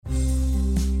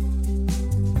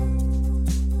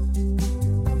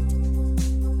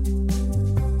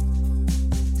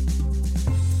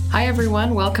Hi,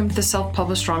 everyone. Welcome to the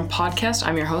Self-Published Strong podcast.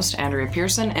 I'm your host, Andrea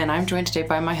Pearson, and I'm joined today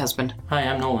by my husband. Hi,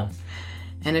 I'm Nolan.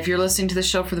 And if you're listening to the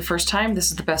show for the first time, this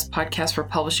is the best podcast for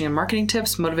publishing and marketing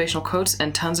tips, motivational quotes,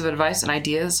 and tons of advice and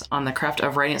ideas on the craft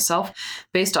of writing itself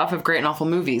based off of great and awful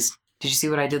movies. Did you see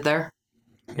what I did there?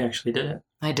 You actually did it.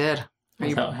 I did.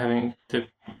 Without having to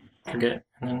forget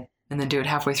and then do it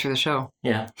halfway through the show.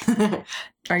 Yeah.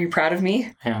 Are you proud of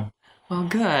me? I am. Well,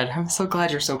 good. I'm so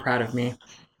glad you're so proud of me.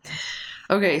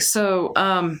 Okay, so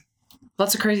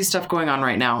lots of crazy stuff going on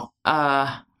right now.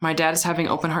 My dad is having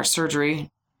open heart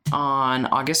surgery on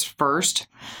August 1st,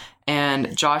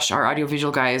 and Josh, our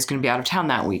audiovisual guy, is going to be out of town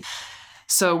that week.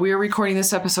 So we are recording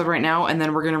this episode right now, and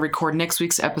then we're going to record next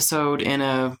week's episode in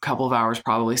a couple of hours,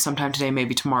 probably sometime today,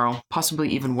 maybe tomorrow, possibly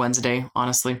even Wednesday,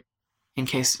 honestly, in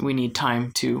case we need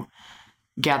time to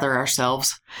gather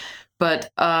ourselves. But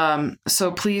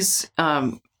so please,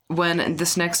 when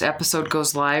this next episode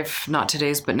goes live, not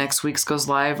today's, but next week's goes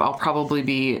live, I'll probably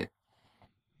be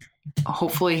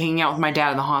hopefully hanging out with my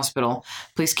dad in the hospital.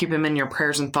 Please keep him in your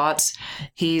prayers and thoughts.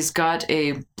 He's got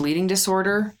a bleeding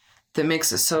disorder that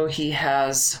makes it so he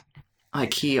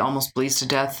almost bleeds to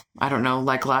death. I don't know,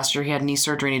 like last year he had knee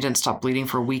surgery and he didn't stop bleeding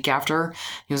for a week after.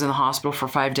 He was in the hospital for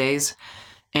 5 days.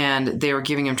 And they were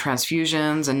giving him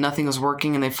transfusions and nothing was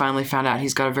working. And they finally found out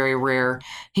he's got a very rare,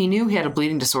 he knew he had a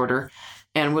bleeding disorder.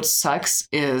 And what sucks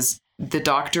is the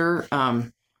doctor who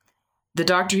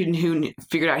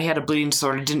figured out he had a bleeding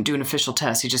disorder didn't do an official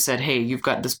test. He just said, hey, you've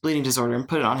got this bleeding disorder, and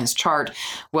put it on his chart.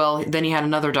 Well, then he had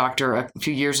another doctor a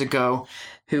few years ago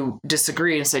who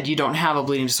disagreed and said, you don't have a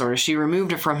bleeding disorder. She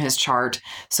removed it from his chart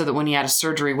so that when he had a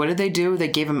surgery, what did they do? They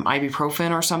gave him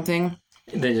ibuprofen or something?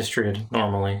 They just treated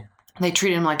normally. They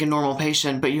treat him like a normal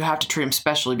patient, but you have to treat him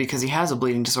specially because he has a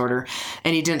bleeding disorder,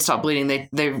 and he didn't stop bleeding.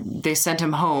 They sent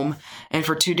him home, and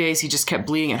for 2 days he just kept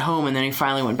bleeding at home, and then he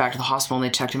finally went back to the hospital, and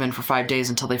they checked him in for 5 days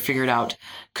until they could figure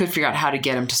out how to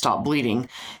get him to stop bleeding,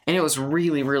 and it was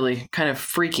really, really kind of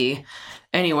freaky.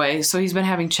 Anyway, so he's been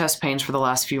having chest pains for the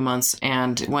last few months,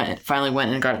 and finally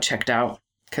went and got it checked out.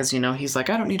 Because, he's like,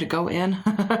 I don't need to go in.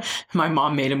 My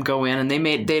mom made him go in, and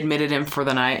they admitted him for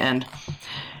the night, and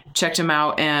checked him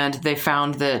out, and they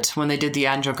found that when they did the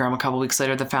angiogram a couple weeks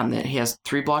later, they found that he has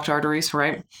 3 blocked arteries,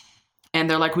 right? And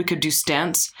they're like, we could do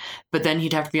stents, but then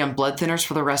he'd have to be on blood thinners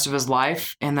for the rest of his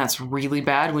life, and that's really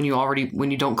bad when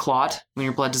you don't clot, when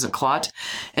your blood doesn't clot.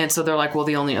 And so they're like, well,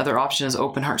 the only other option is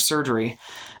open heart surgery.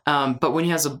 But when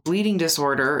he has a bleeding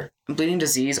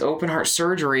disease, open heart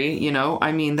surgery,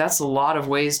 that's a lot of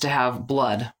ways to have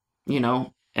blood,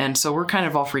 and so we're kind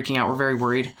of all freaking out. We're very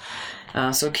worried.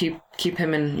 So keep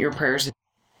him in your prayers.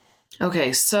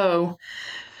 Okay, so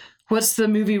what's the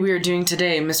movie we are doing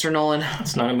today, Mr. Nolan?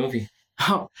 It's not a movie.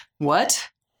 Oh, what?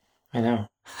 I know.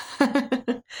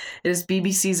 It is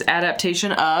BBC's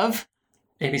adaptation of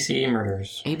ABC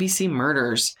Murders. ABC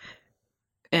Murders.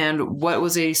 And what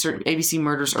was ABC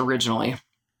Murders originally?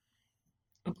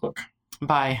 A book.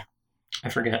 By? I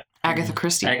forget. Agatha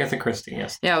Christie. Agatha Christie,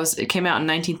 yes. Yeah, it came out in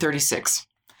 1936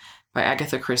 by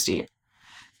Agatha Christie.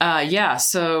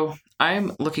 So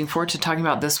I'm looking forward to talking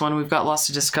about this one. We've got lots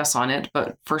to discuss on it,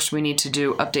 but first we need to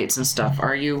do updates and stuff.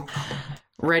 Are you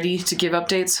ready to give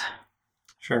updates?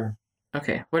 Sure.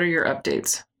 Okay, what are your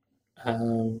updates?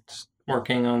 Just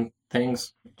working on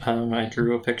things. I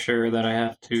drew a picture that I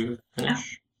have to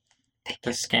finish.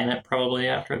 To scan it probably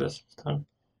after this is done.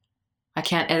 I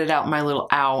can't edit out my little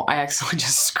ow. I accidentally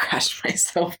just scratched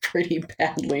myself pretty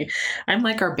badly. I'm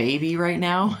like our baby right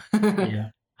now. Yeah.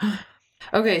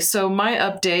 Okay, so my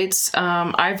updates,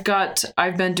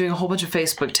 I've been doing a whole bunch of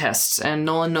Facebook tests, and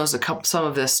Nolan knows some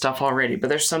of this stuff already, but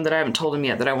there's some that I haven't told him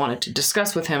yet that I wanted to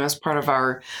discuss with him as part of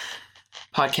our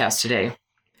podcast today.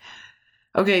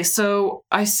 Okay, so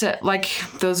I said, like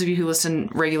those of you who listen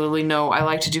regularly know, I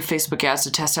like to do Facebook ads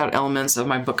to test out elements of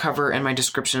my book cover and my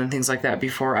description and things like that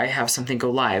before I have something go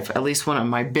live, at least one of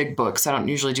my big books. I don't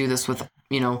usually do this with,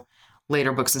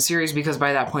 later books and series because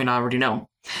by that point I already know.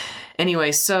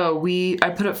 Anyway, so I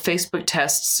put up Facebook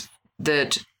tests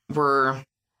that were,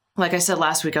 like I said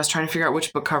last week, I was trying to figure out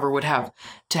which book cover would have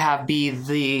to be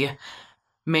the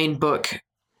main book,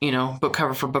 book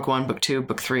cover for book 1, book 2,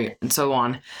 book 3, and so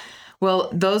on. Well,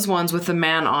 those ones with the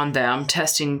man on them,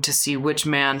 testing to see which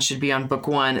man should be on book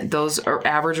 1, those are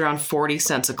average around 40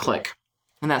 cents a click.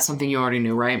 And that's something you already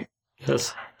knew, right?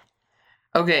 Yes.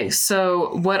 Okay,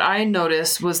 so what I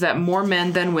noticed was that more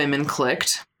men than women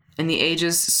clicked, and the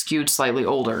ages skewed slightly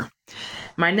older.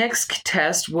 My next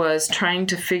test was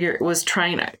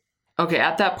okay,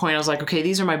 at that point, I was like, okay,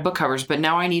 these are my book covers, but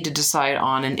now I need to decide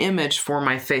on an image for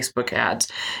my Facebook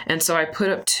ads. And so I put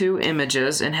up 2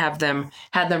 images and had them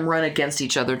run against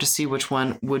each other to see which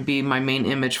one would be my main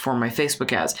image for my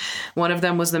Facebook ads. One of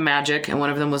them was the magic, and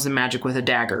one of them was the magic with a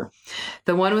dagger.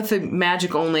 The one with the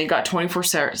magic only got 24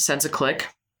 cents a click.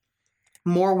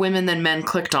 More women than men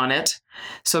clicked on it.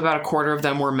 So about a quarter of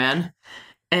them were men.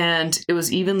 And it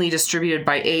was evenly distributed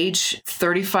by age.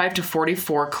 35 to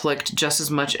 44 clicked just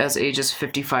as much as ages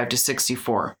 55 to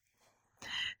 64.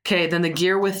 Okay, then the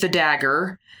gear with the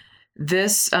dagger.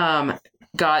 This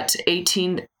got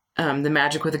 18, the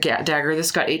magic with the dagger.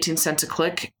 This got 18 cents a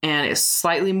click, and it's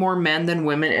slightly more men than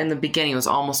women. In the beginning, it was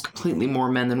almost completely more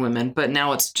men than women, but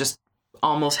now it's just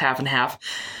almost half and half.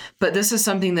 But this is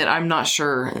something that I'm not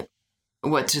sure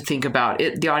what to think about.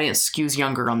 The audience skews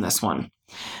younger on this one.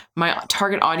 My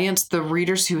target audience, the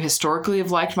readers who historically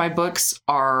have liked my books,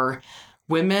 are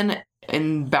women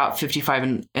in about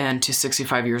 55 and to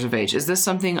 65 years of age. Is this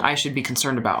something I should be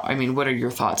concerned about? I mean, what are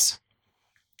your thoughts?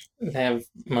 They have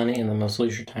money and the most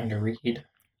leisure time to read.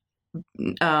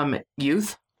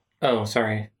 Youth? Oh,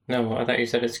 sorry. No, I thought you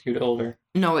said it skewed older.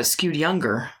 No, it's skewed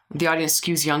younger. The audience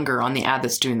skews younger on the ad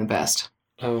that's doing the best.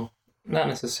 Oh, not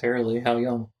necessarily. How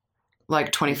young?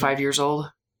 Like 25 years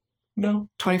old? No.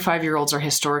 25-year-olds are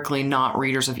historically not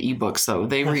readers of ebooks, though.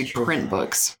 They read print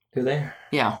books. Do they?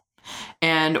 Yeah.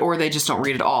 Or they just don't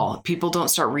read at all. People don't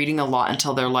start reading a lot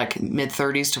until they're like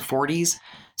mid-30s to 40s.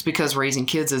 It's because raising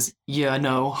kids is,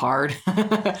 hard.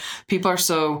 People are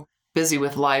so busy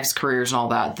with lives, careers, and all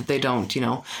that they don't,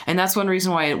 And that's one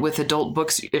reason why with adult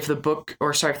books, if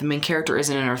the main character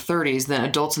isn't in her 30s, then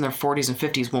adults in their 40s and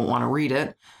 50s won't want to read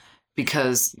it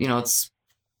because,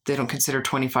 they don't consider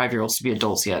 25-year-olds to be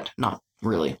adults yet. Not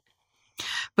really.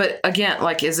 But again,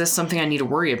 is this something I need to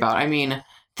worry about? I mean,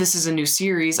 this is a new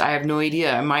series. I have no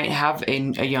idea. I might have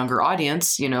a younger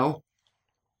audience,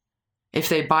 If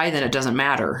they buy, then it doesn't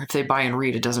matter. If they buy and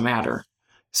read, it doesn't matter.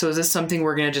 So is this something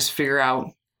we're going to just figure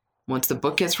out once the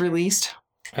book gets released?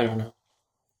 I don't know.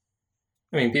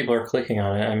 I mean, people are clicking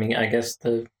on it. I mean, I guess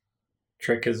the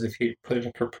trick is if you put it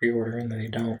up for pre-order and they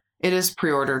don't. It is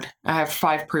pre-ordered. I have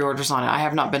 5 pre-orders on it. I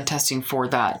have not been testing for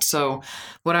that. So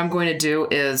what I'm going to do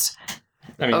is...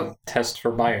 test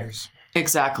for buyers.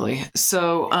 Exactly.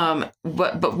 So,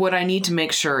 but what I need to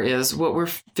make sure is what we're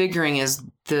figuring is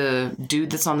the dude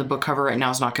that's on the book cover right now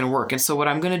is not going to work. And so what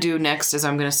I'm going to do next is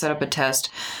I'm going to set up a test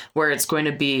where it's going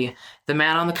to be the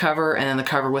man on the cover and then the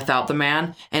cover without the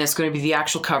man. And it's going to be the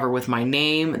actual cover with my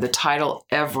name, the title,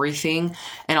 everything.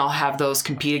 And I'll have those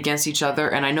compete against each other.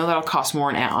 And I know that'll cost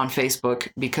more on Facebook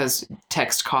because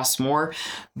text costs more,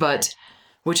 but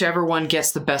whichever one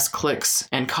gets the best clicks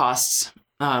and costs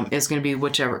is going to be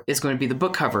whichever is going to be the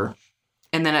book cover.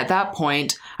 And then at that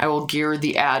point, I will gear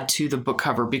the ad to the book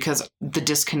cover because the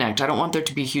disconnect, I don't want there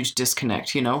to be a huge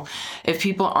disconnect, If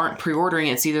people aren't pre-ordering,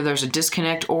 it's either there's a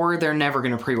disconnect or they're never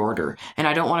going to pre-order. And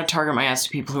I don't want to target my ads to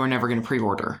people who are never going to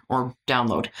pre-order or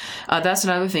download. That's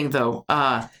another thing, though.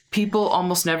 People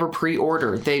almost never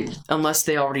pre-order unless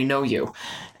they already know you.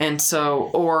 And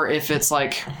so, or if it's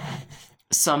like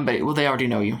somebody, they already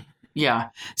know you. Yeah.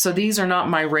 So these are not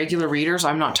my regular readers.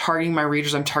 I'm not targeting my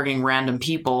readers. I'm targeting random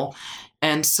people.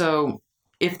 And so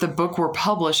if the book were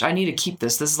published, I need to keep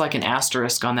this. This is like an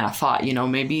asterisk on that thought.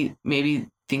 Maybe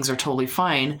things are totally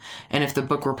fine. And if the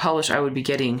book were published, I would be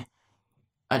getting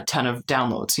a ton of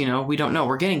downloads. We don't know.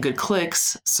 We're getting good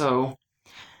clicks. So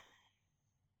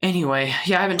anyway,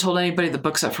 I haven't told anybody the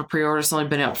book's up for pre-order. It's only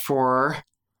been up for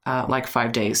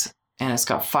 5 days. And it's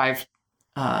got 5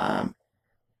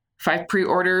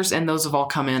 pre-orders, and those have all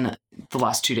come in the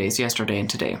last 2 days, yesterday and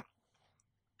today.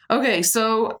 Okay,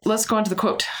 so let's go on to the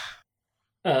quote.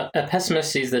 A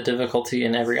pessimist sees the difficulty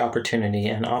in every opportunity.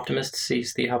 An optimist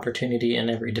sees the opportunity in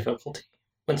every difficulty.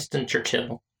 Winston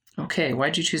Churchill. Okay,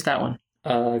 why'd you choose that one?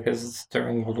 Because it's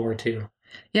during World War II.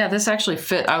 Yeah, this actually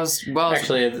fit.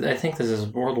 Actually, I think this is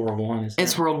World War I.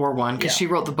 It's World War I, because she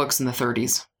wrote the books in the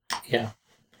 30s. Yeah.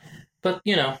 But,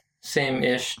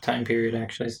 same-ish time period,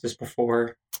 actually. It's just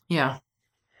before. Yeah.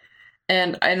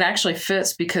 And it actually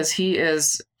fits because he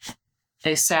is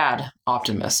a sad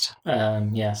optimist.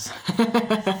 Yes.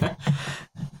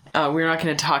 We're not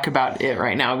going to talk about it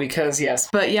right now because, yes.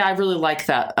 But, yeah, I really like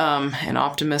that. An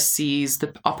optimist sees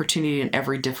the opportunity in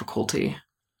every difficulty.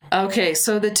 Okay,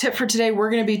 so the tip for today, we're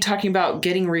going to be talking about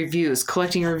getting reviews,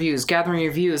 collecting reviews, gathering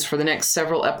reviews for the next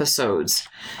several episodes.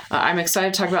 I'm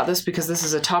excited to talk about this because this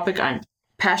is a topic I'm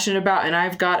passionate about, and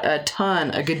I've got a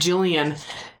gajillion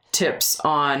tips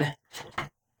on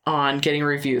getting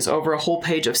reviews, over a whole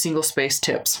page of single-space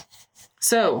tips.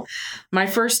 So my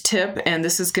first tip, and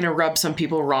this is going to rub some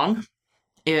people wrong,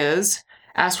 is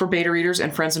ask for beta readers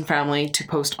and friends and family to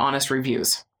post honest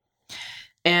reviews.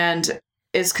 And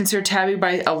it's considered taboo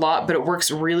by a lot, but it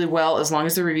works really well as long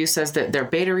as the review says that they're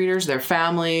beta readers, their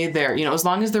family, as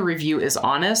long as the review is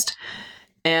honest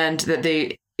and that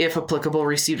they, if applicable,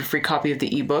 received a free copy of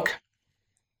the ebook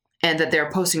and that they're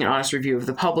posting an honest review of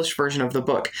the published version of the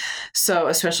book. So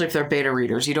especially if they're beta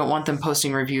readers, you don't want them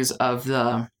posting reviews of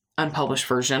the unpublished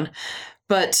version.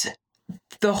 But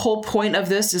the whole point of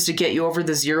this is to get you over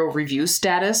the 0 review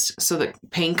status so that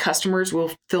paying customers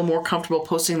will feel more comfortable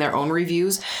posting their own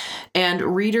reviews. And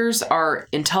readers are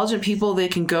intelligent people. They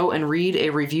can go and read a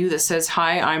review that says,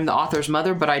 "Hi, I'm the author's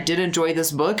mother, but I did enjoy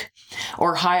this book."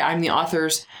 Or, "Hi, I'm the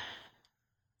author's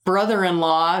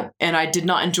brother-in-law, and I did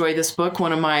not enjoy this book.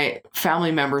 One of my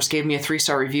family members gave me a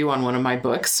 3-star review on one of my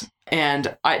books,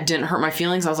 and it didn't hurt my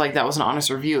feelings. I was like, that was an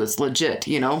honest review. It's legit,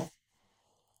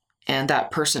 And that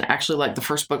person actually liked the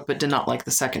first book, but did not like the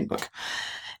second book.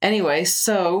 Anyway,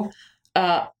 so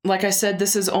like I said,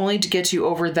 this is only to get you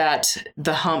over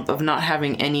the hump of not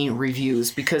having any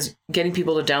reviews, because getting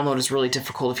people to download is really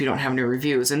difficult if you don't have any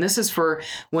reviews. And this is for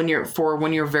when you're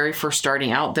very first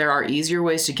starting out. There are easier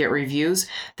ways to get reviews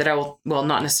that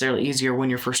not necessarily easier when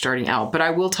you're first starting out, but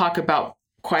I will talk about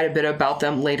quite a bit about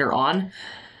them later on.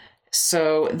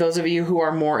 So those of you who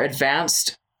are more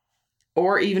advanced,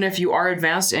 or even if you are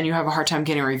advanced and you have a hard time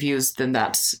getting reviews, then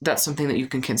that's something that you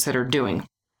can consider doing.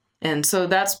 And so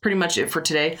that's pretty much it for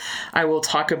today. I will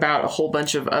talk about a whole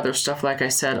bunch of other stuff, like I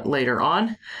said, later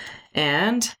on.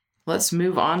 And let's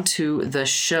move on to the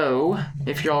show,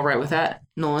 if you're all right with that,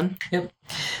 Nolan. Yep.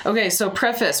 Okay, so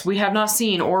preface. We have not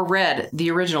seen or read the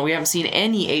original. We haven't seen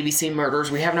any ABC Murders.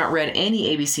 We have not read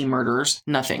any ABC Murders.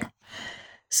 Nothing.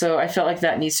 So I felt like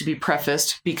that needs to be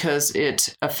prefaced because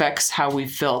it affects how we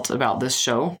felt about this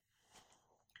show.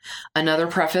 Another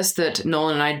preface that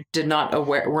Nolan and I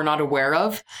were not aware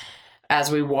of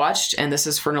as we watched, and this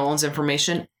is for Nolan's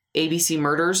information, ABC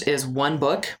Murders is one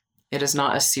book. It is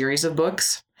not a series of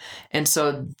books. And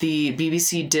so the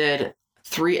BBC did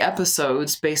 3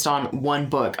 episodes based on one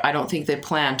book. I don't think they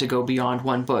planned to go beyond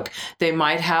one book. They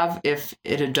might have if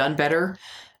it had done better,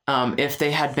 if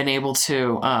they had been able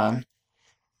to...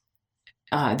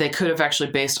 they could have actually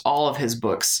based all of his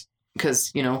books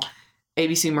because,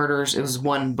 ABC Murders, it was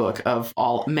one book of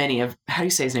many of, how do you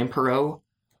say his name?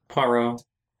 Poirot.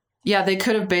 Yeah, they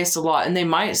could have based a lot, and they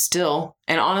might still.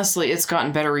 And honestly, it's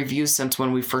gotten better reviews since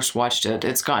when we first watched it.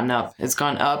 It's gone up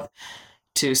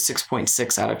to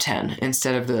 6.6 out of 10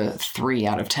 instead of the 3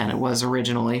 out of 10 it was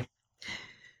originally.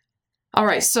 All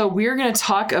right, so we're going to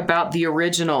talk about the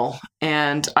original,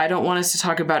 and I don't want us to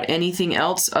talk about anything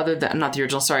else other than, not the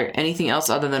original, sorry, anything else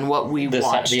other than what we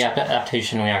watched. The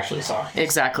adaptation we actually saw.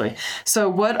 Exactly. So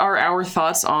what are our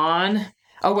thoughts on,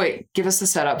 give us the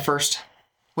setup first.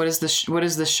 What is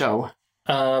the show?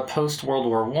 Post-World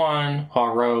War I,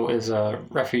 Poirot is a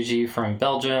refugee from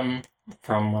Belgium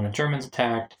from when the Germans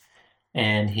attacked,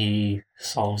 and he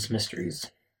solves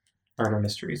murder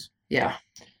mysteries. Yeah.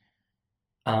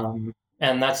 And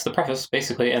that's the preface,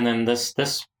 basically. And then this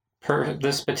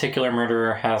particular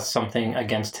murderer has something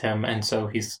against him, and so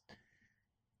he's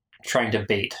trying to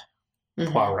bait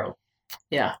Poirot.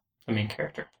 Yeah. The main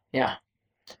character. Yeah.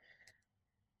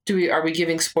 Are we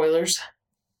giving spoilers?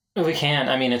 We can.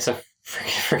 I mean, it's a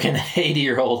freaking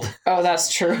 80-year-old. Oh,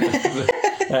 that's true.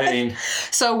 I mean.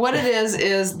 So what it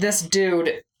is this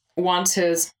dude wants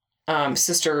his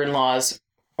sister-in-law's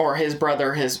or his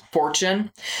brother, his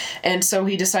fortune. And so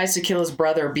he decides to kill his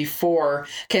brother before...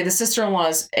 Okay, the sister-in-law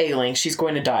is ailing. She's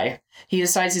going to die. He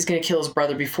decides he's going to kill his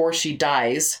brother before she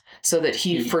dies so that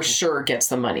he for sure gets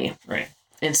the money. Right.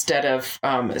 Instead of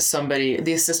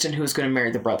the assistant who's going to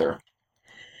marry the brother.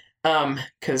 And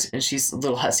she's a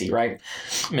little hussy, right?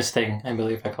 Miss Thing, I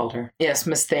believe I called her. Yes,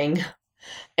 Miss Thing.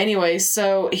 Anyway,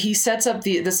 so he sets up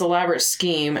this elaborate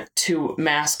scheme to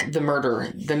mask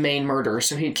the main murder.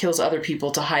 So he kills other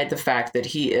people to hide the fact that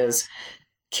he is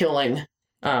killing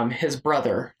his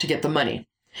brother to get the money.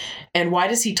 And why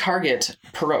does he target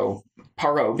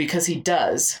Poirot? Because he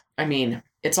does. I mean,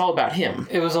 it's all about him.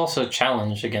 It was also a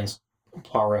challenge against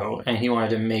Poirot, and he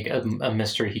wanted to make a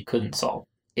mystery he couldn't solve.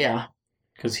 Yeah.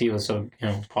 Because he was so,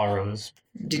 Poirot is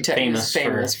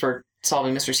famous for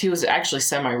solving mysteries. He was actually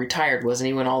semi-retired, wasn't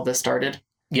he, when all this started?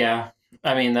 Yeah.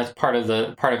 I mean, that's part of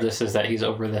this is that he's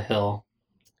over the hill.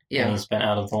 Yeah. And he's been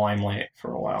out of the limelight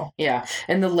for a while. Yeah.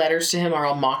 And the letters to him are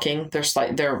all mocking.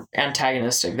 They're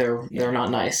antagonistic. They're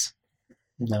not nice.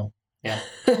 No. Yeah.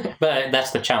 But that's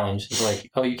the challenge. It's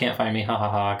like, oh, you can't find me, ha ha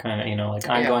ha, kind of,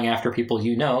 I'm going after people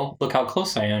look how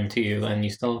close I am to you, and you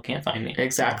still can't find me.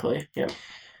 Exactly. Yeah.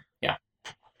 Yeah.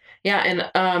 Yeah,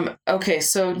 and okay,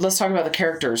 so let's talk about the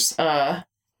characters.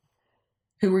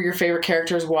 Who were your favorite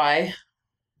characters? Why?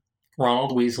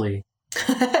 Ronald Weasley.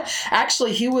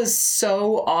 Actually, he was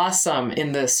so awesome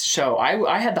in this show.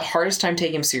 I had the hardest time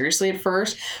taking him seriously at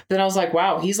first. But then I was like,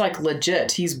 wow, he's like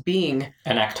legit. He's being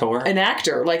an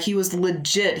actor. Like he was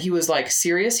legit. He was like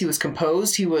serious. He was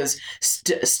composed. He was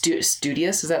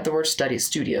studious. Is that the word?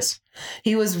 Studious.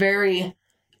 He was very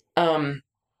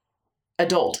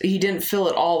adult. He didn't feel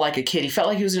at all like a kid. He felt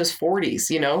like he was in his 40s,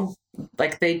 you know?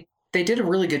 Like they did a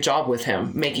really good job with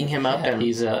him, making him up. Yeah, and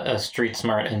he's a street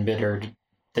smart, embittered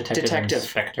detective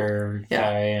inspector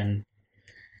guy, and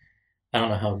I don't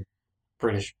know how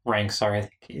British ranks are. I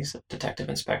think he's a detective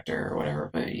inspector or whatever,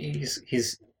 but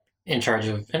he's in charge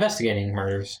of investigating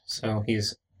murders. So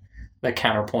he's the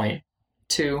counterpoint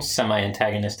to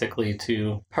semi-antagonistically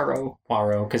to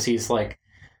Poirot, because he's like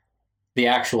the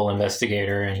actual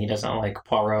investigator, and he doesn't like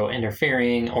Poirot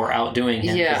interfering or outdoing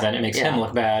him, because then it makes him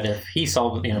look bad if he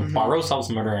solves, Poirot solves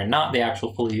the murder and not the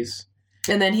actual police.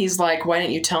 And then he's like, why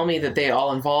didn't you tell me that they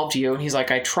all involved you? And he's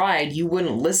like, I tried. You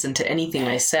wouldn't listen to anything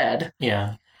I said.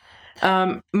 Yeah.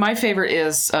 My favorite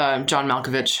is John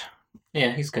Malkovich.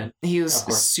 Yeah, he's good. He was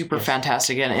super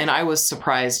fantastic. And I was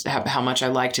surprised how much I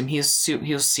liked him. He was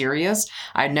serious.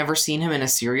 I'd never seen him in a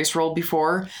serious role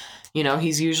before. You know,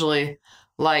 he's usually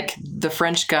like the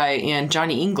French guy in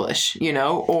Johnny English, you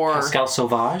know, or Pascal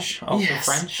Sauvage, also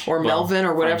French. Or Melvin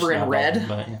or whatever French, in Red. Melvin,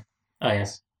 but, yeah. Oh,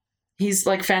 yes. He's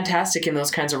like fantastic in those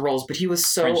kinds of roles, but he was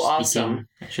so awesome.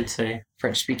 I should say.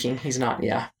 French speaking. He's not,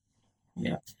 Yeah.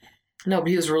 No, but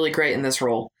he was really great in this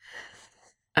role.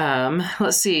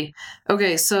 Let's see.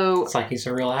 Okay, so it's like he's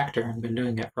a real actor and been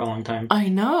doing it for a long time. I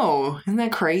know. Isn't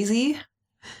that crazy?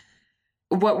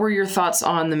 What were your thoughts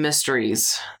on the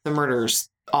mysteries, the murders,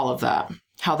 all of that?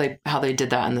 How they did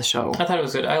that in the show? I thought it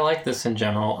was good. I like this in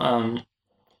general.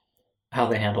 How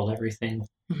they handled everything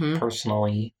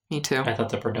personally. Me too. I thought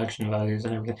the production values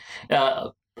and everything.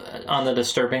 On the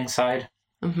disturbing side,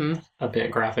 a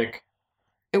bit graphic.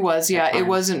 It was, yeah. It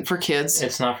wasn't for kids.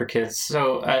 It's not for kids.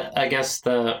 So I guess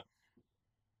I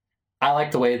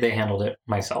like the way they handled it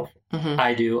myself.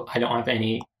 I do. I don't have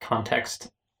any context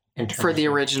in terms for the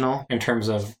original. In terms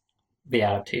of the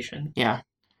adaptation. Yeah.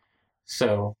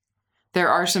 So there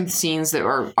are some scenes that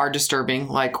are disturbing,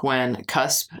 like when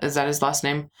Cusp, is that his last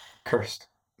name? Cursed.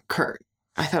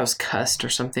 I thought it was Cust or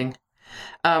something.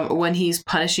 When he's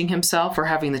punishing himself or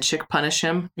having the chick punish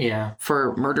him. Yeah.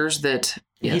 For murders that...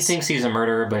 Yes. He thinks he's a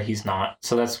murderer, but he's not.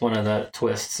 So that's one of the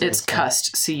twists. It's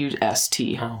Cust.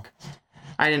 C-U-S-T. Oh, okay.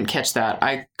 I didn't catch that.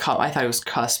 I thought it was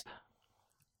Cusp.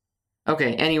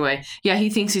 Okay, anyway. Yeah, he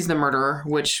thinks he's the murderer,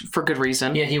 which for good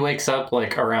reason. Yeah, he wakes up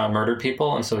like around murdered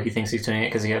people, and so he thinks he's doing it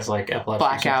because he has like epilepsy.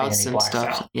 Blackouts and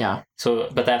stuff. Out. Yeah. So,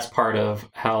 but that's part of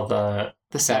how the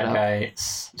bad guy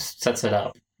sets it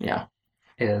up. Yeah.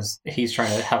 Is he's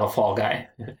trying to have a fall guy,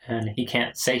 and he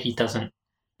can't say he doesn't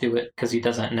do it because he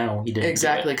doesn't know he didn't.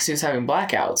 Exactly, because he was having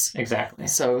blackouts. Exactly.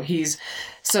 So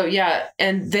yeah,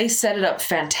 and they set it up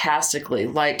fantastically.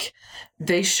 Like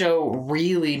they show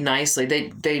really nicely.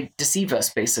 They deceive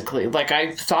us basically. Like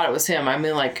I thought it was him. I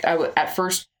mean, like at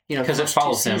first, because it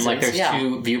follows him. Like there's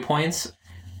two viewpoints,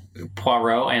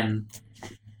 Poirot and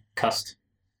Cust.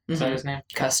 Is that his name?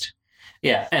 Cust.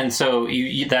 Yeah, and so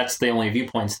you that's the only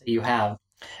viewpoints that you have.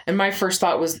 And my first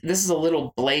thought was, this is a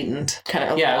little blatant, kind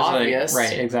of obvious.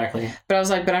 Like, right, exactly. But I was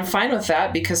like, but I'm fine with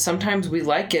that because sometimes we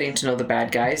like getting to know the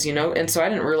bad guys, you know? And so I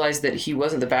didn't realize that he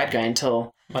wasn't the bad guy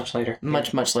until... Much later.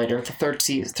 Much later. The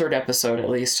third episode,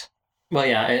 at least. Well,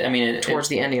 yeah, I mean... Towards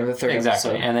the ending of the third episode.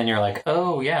 Exactly, and then you're like,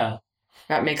 oh, yeah.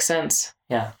 That makes sense.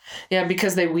 Yeah. Yeah,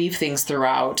 because they weave things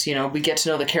throughout, you know? We get to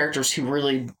know the characters who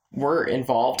really were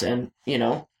involved and, you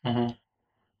know... Mm-hmm.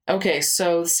 Okay,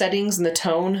 so settings and the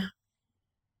tone...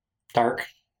 Dark,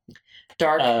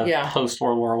 yeah. Post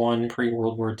World War I, pre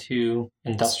World War II,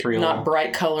 industrial. Not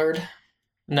bright colored.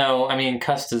 No, I mean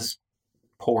Cust is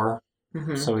poor,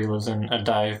 so he lives in a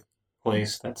dive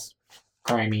place that's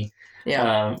grimy.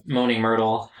 Yeah. Moaning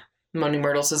Myrtle. Moaning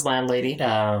Myrtle's his landlady.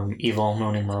 Evil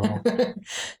Moaning Myrtle.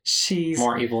 She's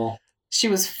more evil. She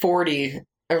was 40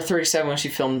 or 37 when she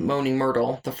filmed Moaning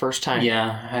Myrtle the first time.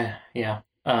 Yeah.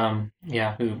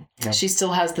 She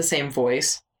still has the same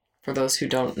voice. For those who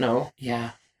don't know.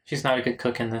 Yeah. She's not a good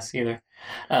cook in this either.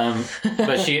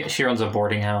 But she runs a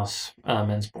boarding house,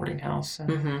 men's boarding house.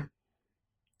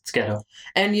 It's ghetto.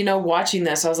 And, you know, watching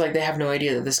this, I was like, they have no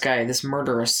idea that this guy, this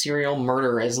serial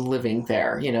murderer is living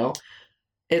there, you know?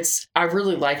 I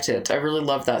really liked it. I really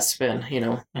loved that spin, you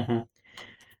know?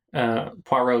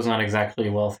 Poirot's not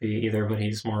exactly wealthy either, but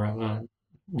he's more of a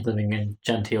living in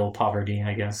genteel poverty,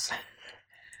 I guess.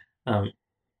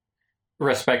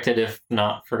 respected, if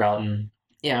not forgotten.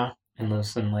 Yeah. And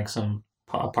lives in like some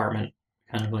apartment,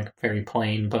 kind of like very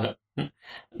plain, but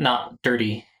not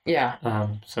dirty. Yeah.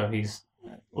 So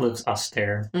lives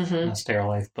austere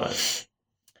life, but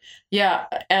yeah.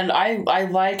 And I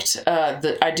liked I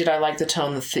like the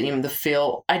tone, the theme, the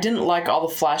feel. I didn't like all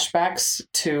the flashbacks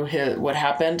to what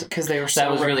happened because they were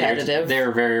so repetitive. Really, they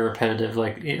were very repetitive.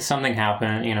 Like something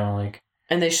happened, like.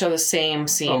 And they show the same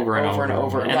scene over and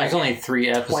over. And there's only 3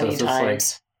 episodes. 20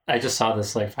 times. I just saw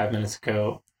this like 5 minutes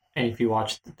ago, and if you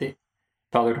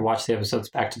bother to watch the episodes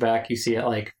back to back, you see it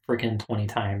like freaking 20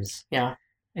 times. Yeah.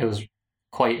 It was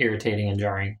quite irritating and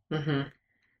jarring. Mm-hmm.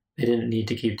 They didn't need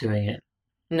to keep doing it.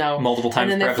 No. Multiple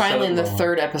times. And then finally, in the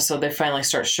 3rd episode, they finally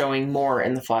start showing more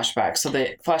in the flashbacks. So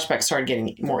the flashbacks started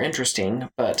getting more interesting,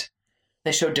 but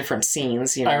they showed different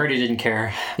scenes. I already didn't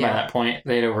care by that point.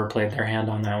 They'd overplayed their hand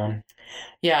on that one.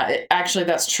 Yeah, actually,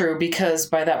 that's true, because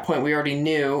by that point, we already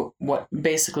knew what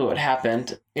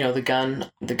happened. The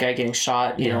gun, the guy getting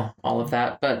shot, you know, all of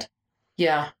that. But,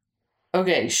 yeah.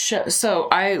 Okay,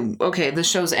 the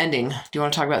show's ending. Do you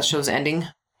want to talk about the show's ending?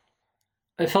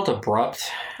 It felt abrupt.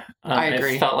 I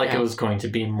agree. It felt like it was going to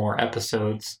be more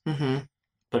episodes. Mm-hmm.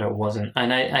 But it wasn't.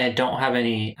 And I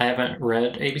haven't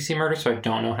read ABC Murder, so I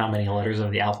don't know how many letters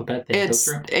of the alphabet they go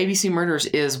through. ABC Murders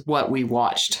is what we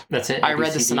watched. That's it? I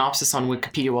read the synopsis on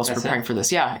Wikipedia while I was preparing for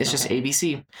this. Yeah, it's just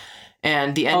ABC.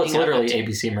 And the ending it's literally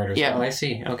ABC Murders. Yeah. Oh, I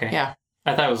see. Okay. Yeah.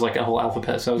 I thought it was like a whole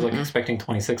alphabet, so I was like expecting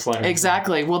 26 letters.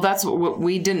 Exactly. Well, that's what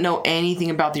we didn't know anything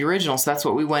about the original, so that's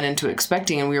what we went into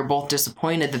expecting, and we were both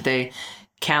disappointed that they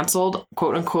canceled,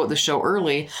 quote unquote, the show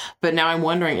early. But now I'm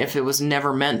wondering if it was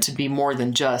never meant to be more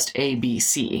than just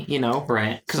ABC,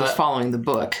 Right. Because it was following the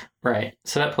book. Right.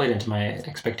 So that played into my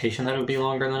expectation that it would be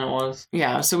longer than it was.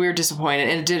 Yeah. So we were disappointed,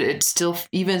 and it still,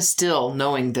 even still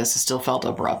knowing this, it still felt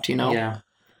abrupt, Yeah.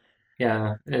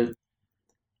 Yeah.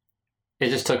 It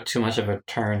just took too much of a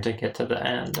turn to get to the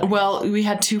end. Well, we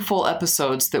had 2 full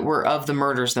episodes that were of the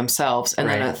murders themselves, and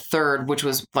then a third, which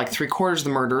was like 3/4 of the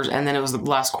murders, and then it was the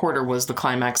last quarter was the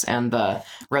climax and the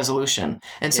resolution.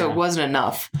 And so it wasn't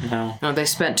enough. No. They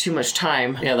spent too much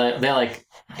time. Yeah,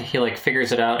 he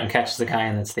figures it out and catches the guy,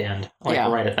 and it's the end.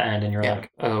 Right at the end, and you're like,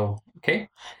 oh, okay.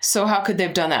 So how could they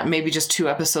have done that? Maybe just 2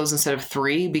 episodes instead of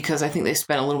 3? Because I think they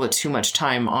spent a little bit too much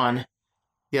time on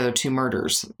the other 2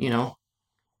 murders,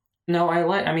 No, I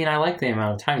like the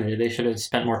amount of time they did. They should have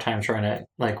spent more time trying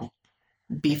to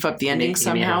beef up the ending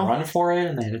somehow. Run for it,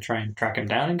 and they had to try and track him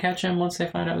down and catch him once they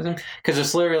find out it was him. Because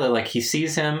it's literally like he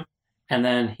sees him, and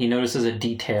then he notices a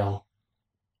detail.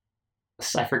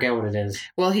 I forget what it is.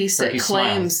 Well, he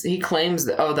claims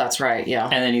that. Oh, that's right. Yeah.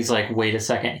 And then he's like, "Wait a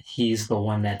second, he's the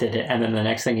one that did it." And then the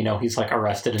next thing you know, he's like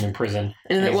arrested and in prison.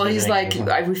 And he's like,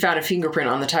 "We found a fingerprint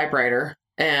on the typewriter."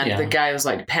 And the guy was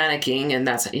like panicking, and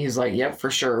he's like, yep, for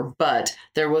sure. But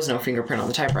there was no fingerprint on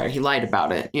the typewriter. He lied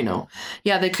about it,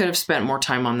 Yeah, they could have spent more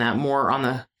time on that, more on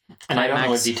the climax. And I don't know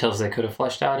what details they could have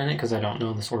fleshed out in it because I don't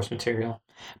know the source material.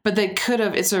 But they could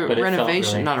have, it's a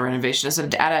renovation, not a renovation, it's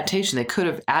an adaptation. They could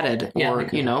have added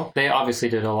They obviously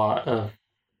did a lot of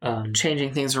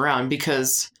changing things around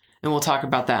because, and we'll talk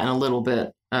about that in a little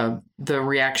bit, the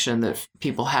reaction that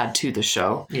people had to the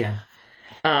show. Yeah.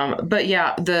 But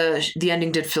yeah, the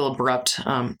ending did feel abrupt.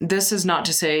 This is not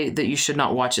to say that you should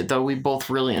not watch it, though. We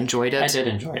both really enjoyed it. I did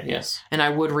enjoy it, yes. And I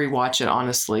would rewatch it,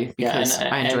 honestly, because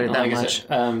I enjoyed it that much.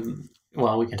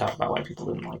 Well, we can talk about why people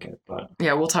didn't like it, but...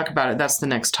 Yeah, we'll talk about it. That's the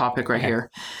next topic right here.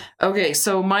 Okay,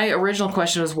 so my original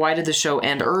question was, why did the show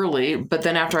end early? But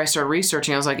then after I started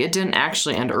researching, I was like, it didn't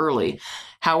actually end early.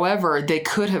 However, they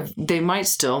could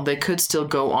still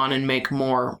go on and make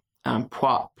more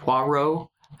Poirot.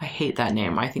 I hate that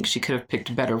name. I think she could have picked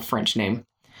a better French name.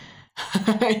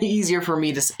 Easier for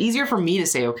me to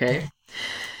say, okay?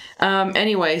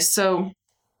 Anyway, so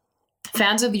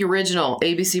fans of the original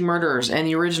ABC Murders and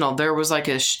the original, there was like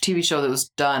a TV show that was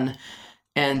done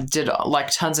and did like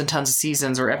tons and tons of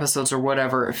seasons or episodes or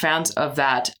whatever. Fans of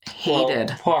that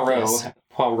hated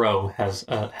Poirot has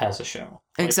a show.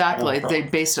 Exactly. They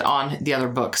based it on the other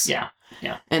books. Yeah.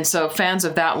 And so fans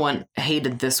of that one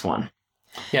hated this one.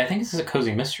 Yeah, I think this is a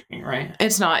cozy mystery, right?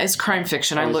 It's not. It's crime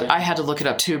fiction. I had to look it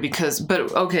up too but it's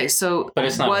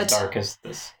not as dark as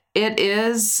this. It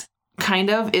is kind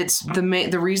of. It's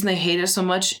the reason they hate it so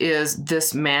much is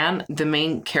this man, the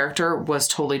main character, was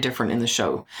totally different in the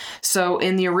show. So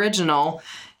in the original,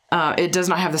 it does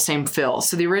not have the same feel.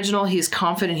 So the original, he's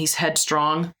confident, he's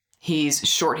headstrong. He's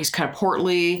short, he's kind of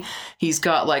portly, he's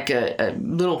got like a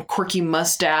little quirky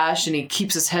mustache, and he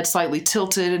keeps his head slightly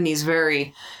tilted, and he's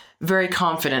very, very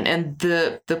confident. And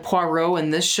the Poirot in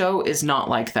this show is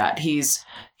not like that. He's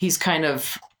kind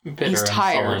of he's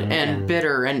tired and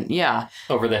bitter and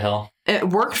over the hill. It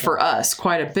worked for us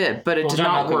quite a bit, but it did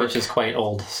not work. John Malkovich is quite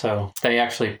old, so they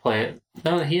actually play it.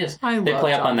 No, he is. They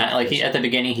play up on that. Like at the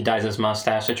beginning, he dyes his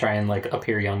mustache to try and like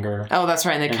appear younger. Oh, that's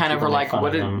right. And they kind of were like,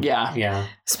 "What did?" Yeah.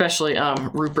 Especially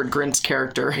Rupert Grint's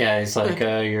character. Yeah, he's like,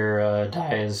 "Your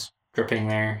dye is dripping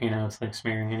there." It's like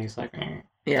smearing, and he's like,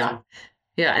 Yeah.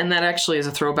 Yeah, and that actually is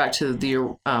a throwback to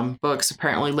the books.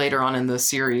 Apparently, later on in the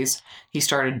series, he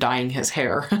started dyeing his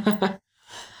hair.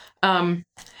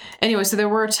 Anyway, so there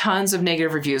were tons of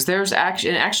negative reviews. It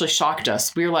actually shocked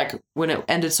us. We were like, when it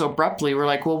ended so abruptly, we're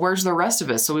like, well, where's the rest of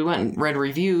it? So we went and read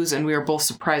reviews, and we were both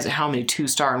surprised at how many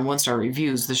 2-star and 1-star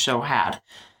reviews the show had.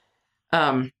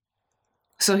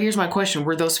 So here's my question.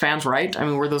 Were those fans right? I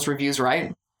mean, were those reviews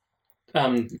right?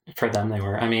 For them, they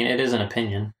were. I mean, it is an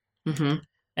opinion. Mm-hmm.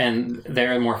 And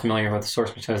they're more familiar with the source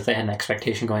because they had an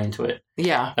expectation going into it.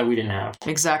 Yeah. That we didn't have.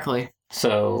 Exactly.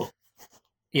 So...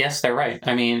 yes, they're right.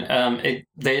 I mean,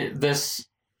 this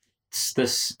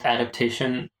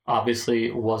adaptation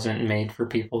obviously wasn't made for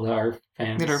people that are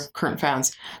fans. That are current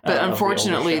fans. But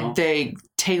unfortunately, they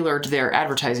tailored their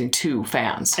advertising to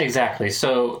fans. Exactly.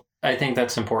 So I think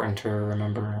that's important to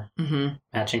remember,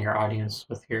 matching your audience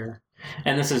with your...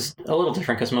 And this is a little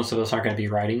different because most of us aren't going to be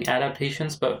writing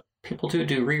adaptations, but people do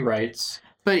rewrites.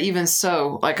 But even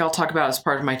so, like I'll talk about as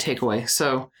part of my takeaway.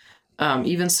 So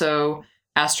even so...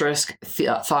 asterisk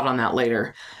thought on that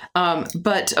later.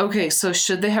 But okay, so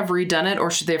should they have redone it or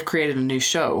should they have created a new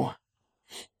show?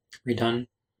 Redone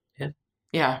it?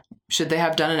 Yeah. Should they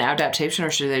have done an adaptation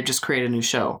or should they just create a new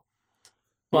show?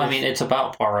 Well, I mean, it's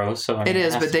about Poirot, so... I mean, it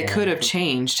is, but they could have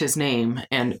changed his name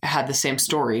and had the same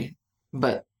story,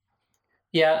 but...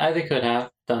 yeah, they could have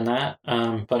done that,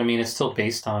 but I mean, it's still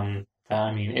based on...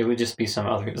 I mean, it would just be some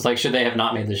other... It's like, should they have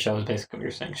not made the show is basically what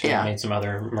you're saying. Should they have made some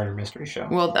other murder mystery show?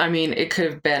 Well, I mean, it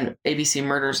could have been ABC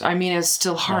Murders. I mean, it's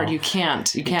still hard. No. You can't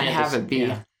have it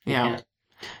be... Yeah.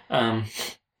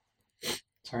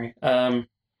 Sorry.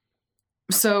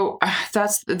 So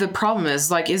that's the problem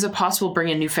is, like, is it possible to bring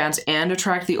in new fans and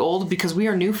attract the old? Because we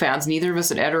are new fans. Neither of us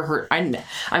had ever heard... I mean,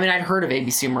 I'd heard of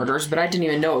ABC Murders, but I didn't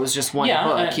even know it was just one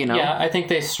book, Yeah, I think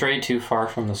they strayed too far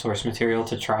from the source material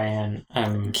to try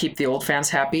and... keep the old fans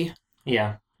happy?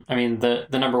 Yeah. I mean, the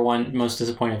number one most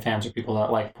disappointed fans are people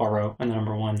that like Poirot, and the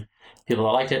number one people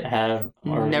that liked it have...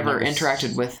 never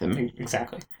interacted with him.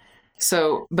 Exactly.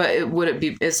 So, but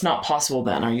it's not possible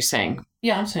then, are you saying?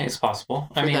 Yeah, I'm saying it's possible.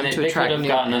 I mean, they could have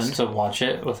gotten us to watch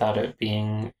it without it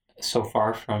being so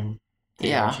far from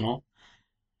the original.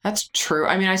 That's true.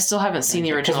 I mean, I still haven't seen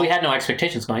the original. Because we had no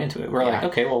expectations going into it. We're like,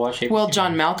 okay, we'll watch it. Well,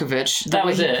 John Malkovich, the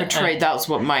way he portrayed, that was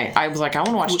what I was like, I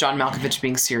want to watch John Malkovich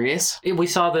being serious. We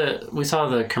saw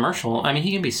the commercial. I mean,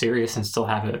 he can be serious and still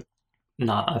have it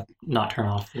not turn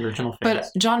off the original fans.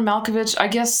 But John Malkovich, I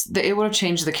guess it would have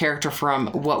changed the character from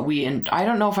what I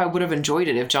don't know if I would have enjoyed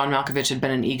it if John Malkovich had been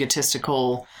an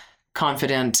egotistical,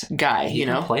 confident guy, He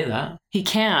can play that. He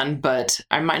can, but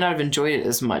I might not have enjoyed it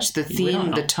as much. The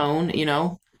theme, the tone,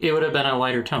 It would have been a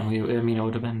lighter tone. I mean, it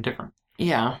would have been different.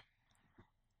 Yeah.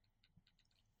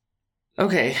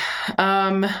 Okay.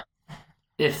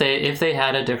 If they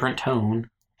had a different tone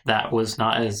that was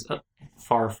not as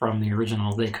far from the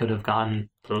original, they could have gotten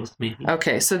both, maybe.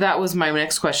 Okay, so that was my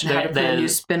next question. How to put a new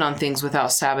spin on things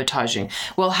without sabotaging.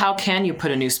 Well, how can you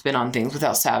put a new spin on things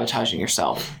without sabotaging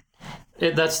yourself?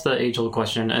 That's the age-old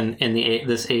question, and in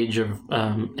this age of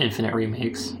infinite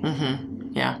remakes.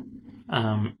 Mm-hmm. Yeah.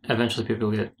 Eventually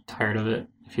people get tired of it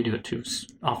if you do it too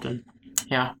often.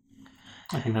 Yeah.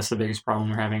 I think that's the biggest problem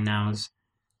we're having now is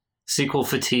sequel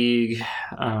fatigue,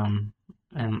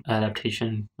 and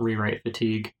adaptation rewrite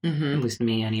fatigue. Mm-hmm. At least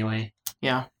me, anyway.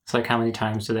 Yeah. It's like, how many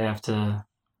times do they have to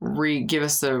give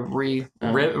us the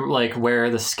like wear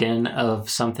the skin of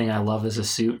something I love as a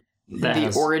suit?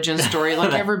 The origin story.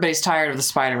 Like, everybody's tired of the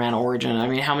Spider-Man origin. I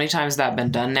mean, how many times has that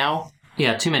been done now?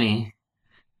 Yeah, too many.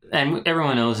 And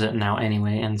everyone knows it now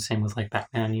anyway, and same with like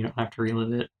Batman. You don't have to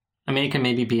relive it. I mean, it can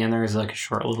maybe be in there as like a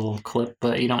short little clip,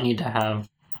 but you don't need to have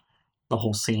the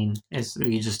whole scene.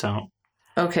 You just don't.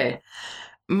 Okay.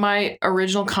 My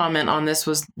original comment on this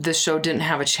was this show didn't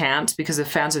have a chance because the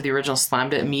fans of the original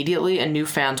slammed it immediately and new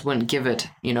fans wouldn't give it,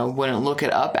 wouldn't look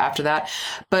it up after that.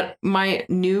 But my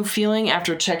new feeling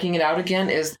after checking it out again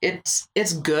is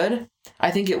it's good.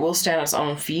 I think it will stand on its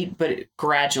own feet, but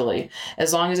gradually.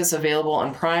 As long as it's available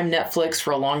on Prime, Netflix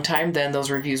for a long time, then those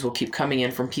reviews will keep coming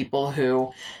in from people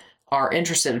who are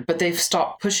interested. But they've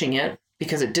stopped pushing it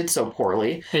because it did so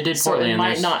poorly. It did so poorly. It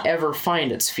might not ever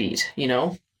find its feet,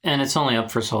 And it's only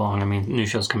up for so long. I mean, new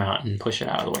shows come out and push it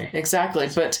out of the way. Exactly.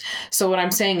 But so what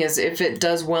I'm saying is if it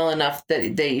does well enough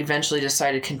that they eventually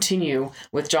decide to continue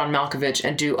with John Malkovich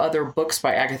and do other books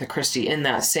by Agatha Christie in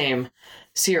that same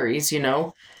series,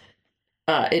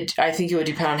 I think it would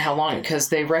depend on how long, because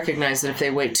they recognize that if they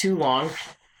wait too long,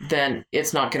 then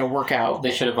it's not going to work out.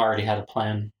 They should have already had a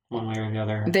plan one way or the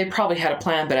other. They probably had a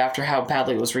plan, but after how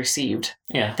badly it was received.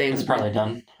 Yeah, it's probably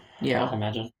done. Yeah. I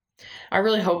imagine. I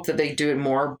really hope that they do it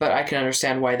more, but I can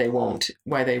understand why they wouldn't,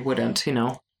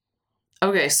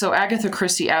 Okay, so Agatha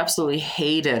Christie absolutely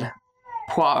hated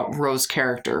Poirot's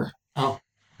character. Oh,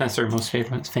 that's her most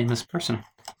famous person.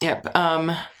 Yep.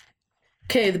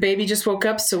 Okay, the baby just woke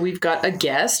up, so we've got a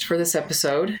guest for this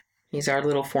episode. He's our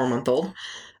little 4-month-old.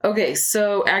 Okay,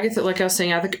 so Agatha, like I was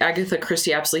saying, Agatha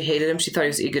Christie absolutely hated him. She thought he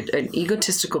was an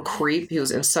egotistical creep. He was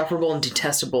insufferable and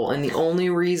detestable. And the only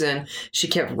reason she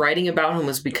kept writing about him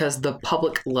was because the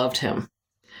public loved him.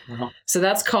 Uh-huh. So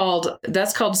that's called,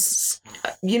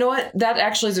 you know what? That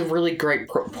actually is a really great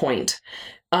point.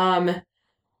 In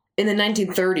the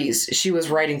 1930s, she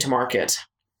was writing to market.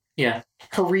 Yeah.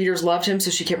 Her readers loved him,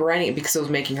 so she kept writing it because it was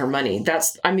making her money.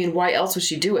 Why else would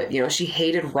she do it? She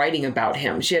hated writing about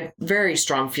him. She had very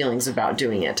strong feelings about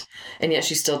doing it, and yet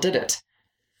she still did it.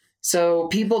 So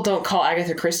people don't call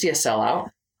Agatha Christie a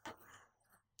sellout.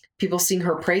 People sing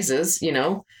her praises,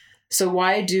 So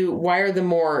why are the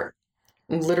more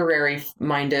literary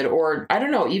minded, or I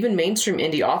don't know, even mainstream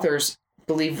indie authors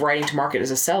believe writing to market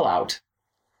is a sellout?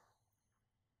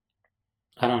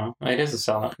 I don't know. It is a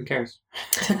sellout. Who cares?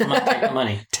 Take the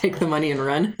money. Take the money and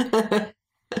run.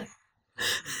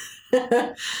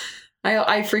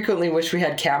 I frequently wish we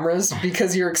had cameras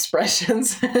because your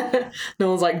expressions. No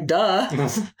one's like, duh.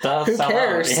 Who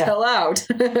cares? Yeah. Sell out.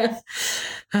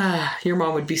 Your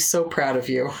mom would be so proud of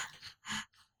you.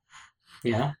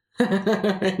 Yeah.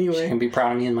 Anyway. She can be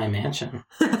proud of me in my mansion.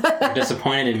 Or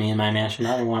disappointed in me in my mansion.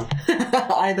 Either one.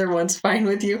 Either one's fine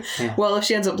with you. Yeah. Well, if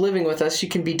she ends up living with us, she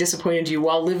can be disappointed in you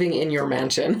while living in your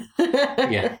mansion.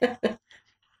 Yeah.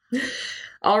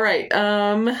 All right.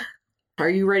 Are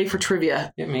you ready for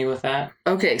trivia? Hit me with that.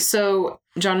 Okay, so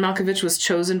John Malkovich was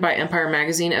chosen by Empire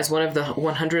Magazine as one of the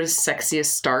 100 sexiest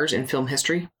stars in film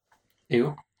history.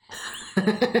 Ew.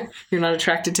 You're not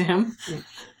attracted to him?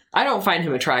 I don't find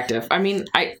him attractive. I mean,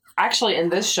 I actually, in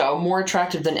this show, more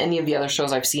attractive than any of the other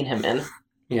shows I've seen him in.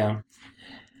 Yeah.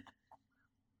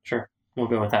 Sure. We'll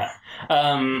go with that.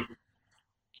 I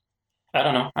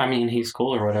don't know. I mean, he's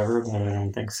cool or whatever, but I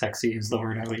don't think sexy is the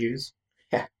word I would use.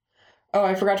 Yeah. Oh,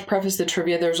 I forgot to preface the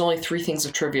trivia. There's only 3 things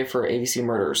of trivia for ABC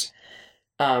Murders,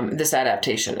 this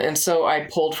adaptation. And so I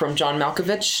pulled from John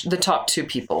Malkovich, the top 2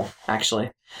 people,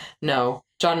 actually. No,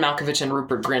 John Malkovich and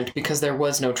Rupert Grint, because there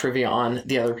was no trivia on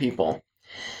the other people.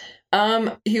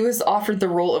 He was offered the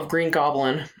role of Green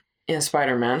Goblin in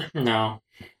Spider-Man. No.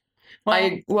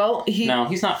 No,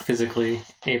 he's not physically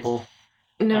able.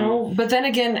 No, but then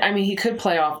again, I mean, he could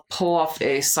pull off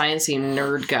a sciencey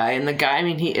nerd guy, and the guy, I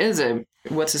mean, he is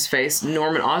what's his face,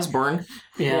 Norman Osborn.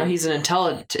 Yeah, he's an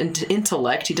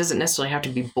intellect. He doesn't necessarily have to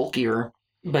be bulkier.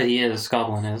 But he is.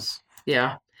 Goblin is.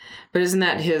 Yeah, but isn't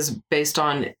that based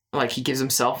on like he gives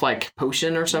himself like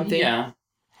potion or something? Yeah.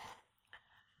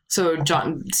 So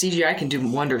CGI can do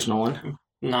wonders, Nolan.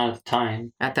 Not at the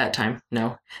time. At that time,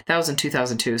 no. That was in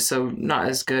 2002, so not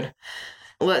as good.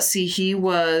 Let's see. He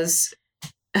was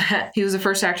the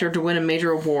first actor to win a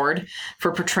major award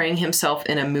for portraying himself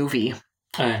in a movie.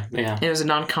 Yeah. It was a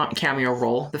non-cameo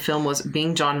role. The film was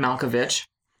Being John Malkovich.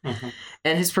 Mm-hmm.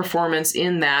 And his performance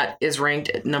in that is ranked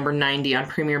at number 90 on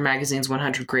Premiere Magazine's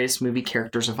 100 Greatest Movie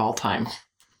Characters of All Time.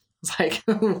 It's like,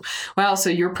 wow, so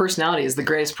your personality is the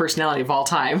greatest personality of all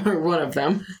time, or one of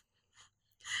them.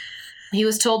 He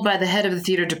was told by the head of the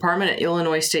theater department at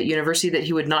Illinois State University that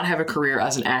he would not have a career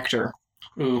as an actor.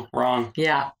 Ooh, wrong.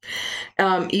 Yeah.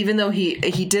 Even though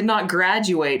he did not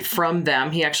graduate from them,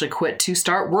 he actually quit to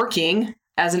start working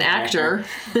as an actor.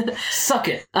 Suck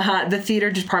it. The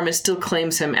theater department still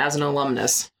claims him as an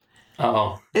alumnus.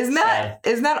 Oh. Isn't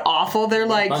that awful? They're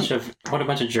what a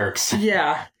bunch of jerks.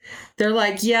 Yeah. They're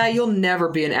like, yeah, you'll never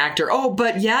be an actor. Oh,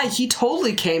 but yeah, he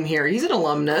totally came here. He's an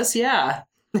alumnus. Yeah.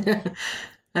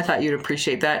 I thought you'd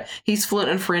appreciate that. He's fluent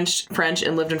in French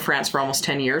and lived in France for almost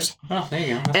 10 years. Oh, there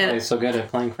you go. That's why he's so good at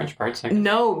playing French parts.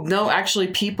 No, actually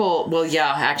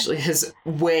his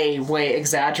way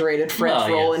exaggerated French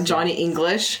role in Johnny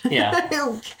English. Yeah.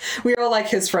 We are like,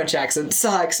 his French accent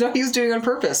sucks. No, he was doing it on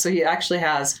purpose. So he actually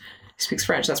speaks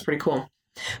French. That's pretty cool.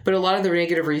 But a lot of the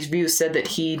negative reviews said that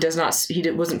he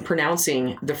wasn't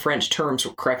pronouncing the French terms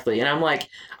correctly. And I'm like,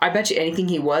 I bet you anything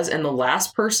he was. And the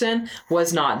last person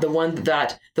was not. The one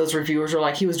that those reviewers were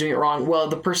like, he was doing it wrong. Well,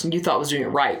 the person you thought was doing it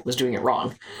right was doing it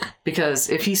wrong. Because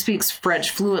if he speaks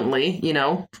French fluently, you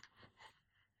know.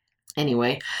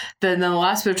 Anyway, then the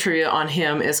last bit of trivia on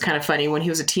him is kind of funny. When he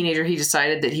was a teenager, he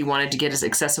decided that he wanted to get his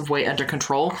excessive weight under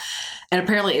control. And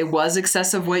apparently it was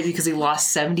excessive weight because he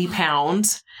lost 70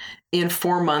 pounds in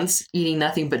 4 months eating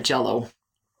nothing but Jell-O.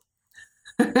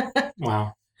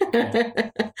 Wow.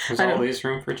 Okay. There's always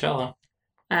room for Jell-O.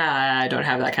 I don't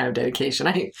have that kind of dedication.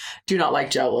 I do not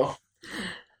like Jell-O.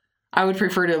 I would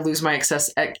prefer to lose my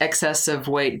excessive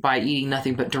weight by eating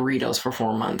nothing but Doritos for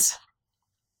 4 months.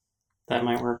 That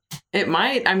might work. It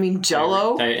might. I mean,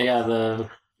 Jell-O. Yeah, the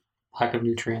lack of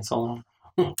nutrients alone.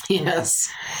 Yes.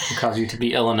 It caused you to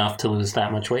be ill enough to lose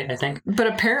that much weight, I think. But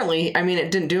apparently, I mean, it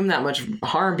didn't do him that much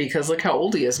harm because look how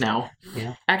old he is now.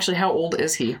 Yeah. Actually, how old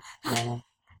is he? I'll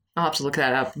have to look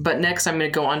that up. But next, I'm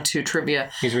going to go on to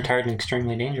trivia. He's retired and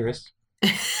extremely dangerous.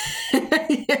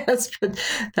 Yes, but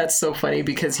that's so funny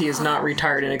because he is not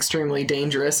retired and extremely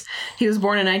dangerous. He was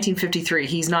born in 1953.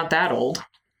 He's not that old.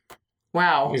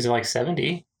 Wow. He's like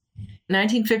 70.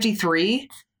 1953?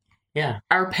 Yeah.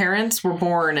 Our parents were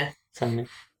born... 70.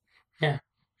 Yeah.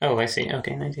 Oh, I see.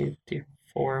 Okay,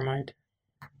 1954.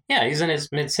 Yeah, he's in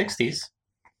his mid-60s.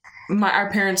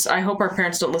 Our parents... I hope our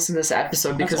parents don't listen to this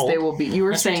episode because they will be... You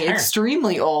were saying retired.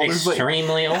 Extremely old.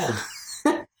 Extremely old.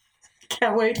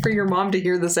 Can't wait for your mom to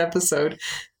hear this episode.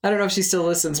 I don't know if she still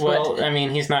listens, well, I mean,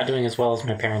 he's not doing as well as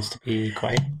my parents to be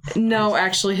quite... No,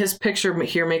 actually, his picture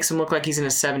here makes him look like he's in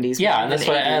his 70s. Yeah, and that's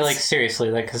what I like,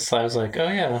 seriously, like, because I was like, oh,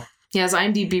 yeah. Yeah, his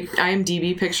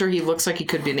IMDb picture, he looks like he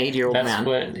could be an 80-year-old man. That's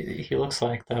what he looks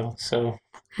like, though, so...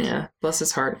 Yeah, bless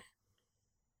his heart.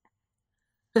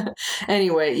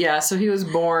 Anyway, yeah, so he was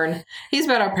born... He's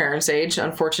about our parents' age,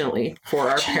 unfortunately, for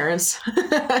our parents.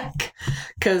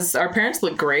 Because our parents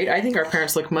look great. I think our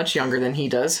parents look much younger than he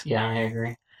does. Yeah, I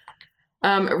agree.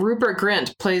 Rupert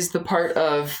Grint plays the part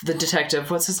of the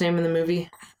detective. What's his name in the movie?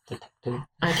 Detective.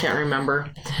 I can't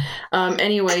remember.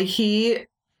 Anyway, he...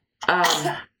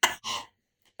 Oh,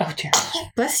 dear.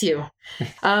 Bless you.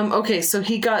 Okay, so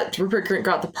Rupert Grint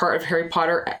got the part of Harry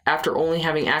Potter after only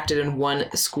having acted in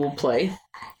one school play.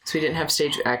 So he didn't have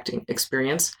stage acting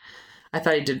experience. I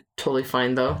thought he did totally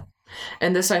fine, though.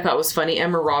 And this I thought was funny.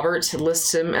 Emma Roberts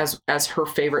lists him as her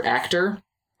favorite actor.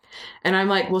 And I'm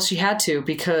like, well, she had to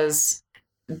because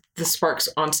the sparks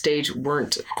on stage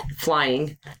weren't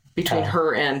flying between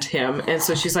her and him. And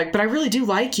so she's like, but I really do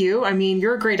like you. I mean,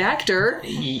 you're a great actor.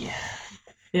 Yeah.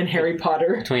 In Harry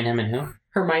Potter. Between him and who?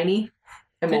 Hermione.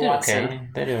 Emma Watson. Okay.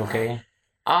 They did okay.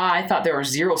 I thought there were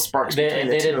zero sparks between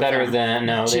the two. They did better than...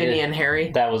 No, Ginny and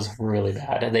Harry. That was really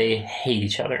bad. They hate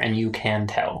each other, and you can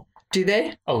tell. Do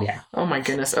they? Oh, yeah. Oh, my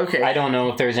goodness. Okay. I don't know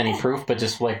if there's any proof, but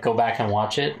just, like, go back and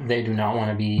watch it. They do not want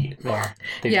to be there.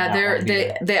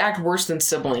 They act worse than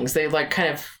siblings. They, like, kind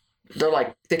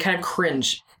of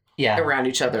cringe around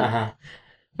each other. Uh-huh.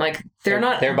 Like,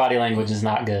 their body language is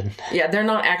not good. Yeah, they're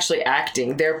not actually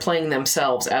acting. They're playing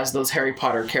themselves as those Harry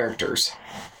Potter characters.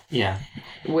 Yeah.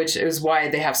 Which is why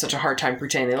they have such a hard time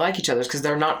pretending they like each other, because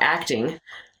they're not acting,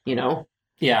 you know?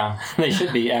 Yeah, they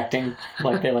should be acting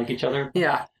like they like each other.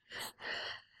 Yeah.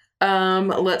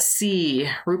 Let's see.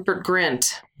 Rupert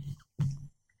Grint.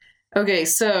 Okay,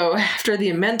 so after the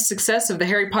immense success of the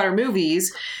Harry Potter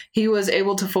movies, he was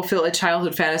able to fulfill a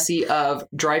childhood fantasy of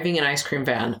driving an ice cream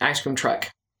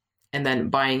truck, and then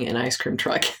buying an ice cream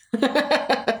truck.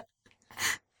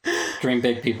 Dream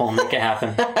big, people, and make it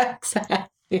happen. Exactly.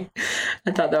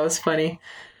 I thought that was funny.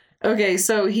 Okay,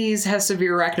 so he has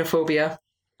severe arachnophobia,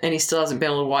 and he still hasn't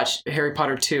been able to watch Harry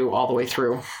Potter 2 all the way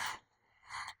through.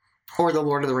 Or the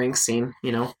Lord of the Rings scene,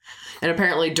 you know. And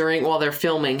apparently while they're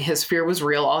filming, his fear was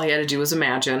real. All he had to do was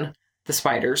imagine the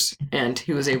spiders, and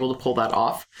he was able to pull that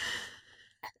off.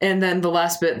 And then the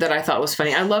last bit that I thought was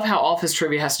funny, I love how all of his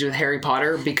trivia has to do with Harry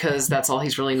Potter, because that's all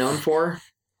he's really known for.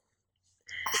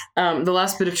 The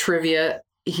last bit of trivia,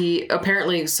 he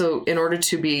apparently, so in order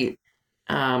to be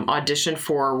auditioned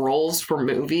for roles for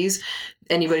movies,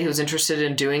 anybody who was interested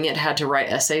in doing it had to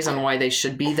write essays on why they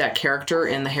should be that character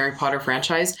in the Harry Potter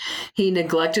franchise. He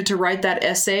neglected to write that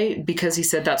essay because he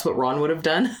said that's what Ron would have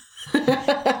done. Isn't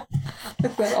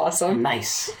that awesome?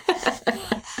 Nice.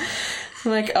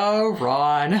 I'm like, oh,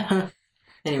 Ron.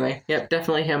 Anyway, yep,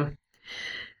 definitely him.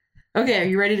 Okay, are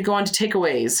you ready to go on to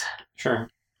takeaways? Sure.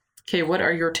 Okay, what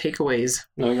are your takeaways?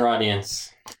 Know your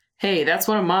audience. Hey, that's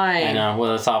one of mine. I know.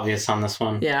 Well, it's obvious on this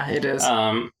one. Yeah, it is.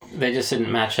 They just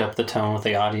didn't match up the tone with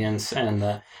the audience, and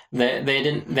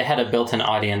they had a built-in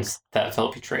audience that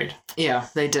felt betrayed. Yeah,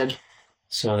 they did.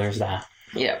 So there's that.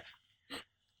 Yeah.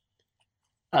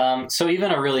 So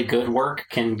even a really good work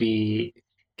and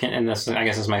this, I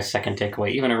guess, is my second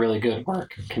takeaway. Even a really good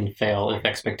work can fail if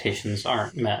expectations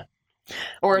aren't met.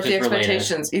 Or if the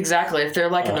expectations, exactly, if they're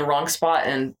like in the wrong spot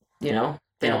and, they don't.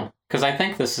 Because I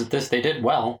think this they did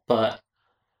well, but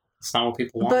it's not what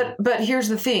people want. But here's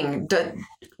the thing.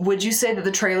 Would you say that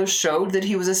the trailers showed that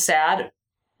he was a sad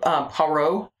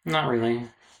Poirot? Not really.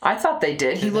 I thought they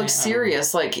did. He looked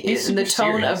serious. Like, the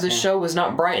tone serious, of the show was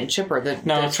not bright and chipper. The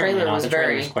trailer was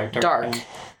very dark. Yeah.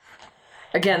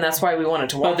 Again, that's why we wanted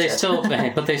to watch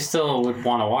it. But they still would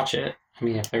want to watch it. I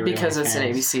mean, if they really because it's fans.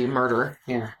 An ABC murder.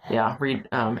 Yeah. Yeah. Read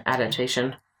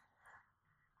Adaptation.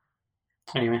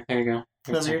 Anyway, there you go.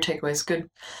 Those are your takeaways. Good.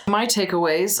 My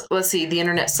takeaways. Let's see. The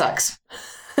internet sucks.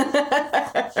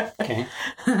 Okay.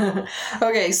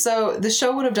 Okay, so the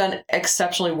show would have done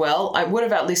exceptionally well. I would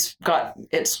have at least got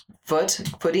its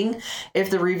footing if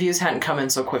the reviews hadn't come in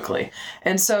so quickly.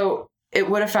 And so it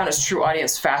would have found its true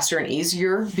audience faster and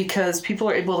easier because people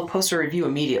are able to post a review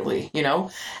immediately,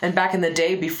 And back in the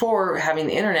day before having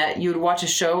the internet, you would watch a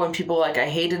show and people I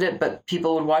hated it, but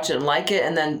people would watch it and like it,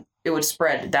 and then it would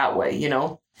spread that way,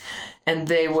 And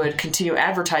they would continue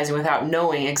advertising without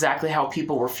knowing exactly how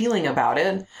people were feeling about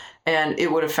it, and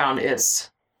it would have found its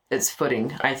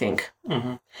footing, I think.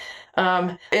 Mm-hmm.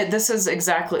 This is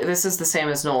the same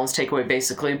as Nolan's takeaway,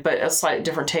 basically, but a slightly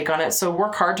different take on it. So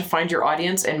work hard to find your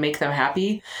audience and make them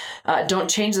happy. Don't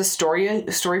change the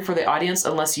story for the audience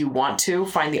unless you want to.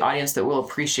 Find the audience that will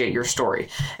appreciate your story.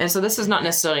 And so this is not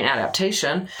necessarily an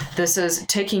adaptation. This is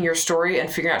taking your story and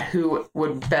figuring out who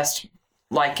would best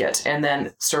like it and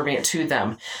then serving it to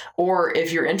them. Or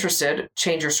if you're interested,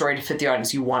 change your story to fit the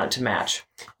audience you want it to match.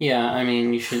 Yeah, I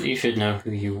mean, you should know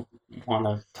who you want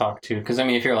to talk to. Because, I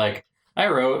mean, if you're like, I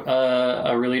wrote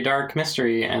a really dark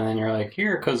mystery, and then you're like,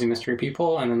 here are cozy mystery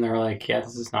people, and then they're like, yeah,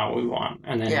 this is not what we want.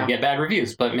 And then you get bad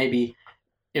reviews, but maybe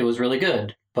it was really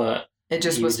good, but it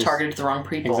just was targeted to the wrong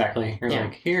people. Exactly. You're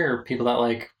like, here are people that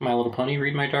like My Little Pony,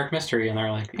 read my dark mystery, and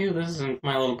they're like, ew, this isn't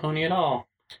My Little Pony at all.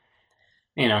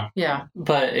 Yeah.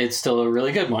 But it's still a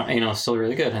really good one. Still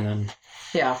really good. And then,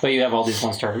 but you have all these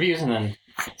 1-star reviews, and then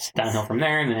it's downhill from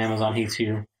there, and then Amazon hates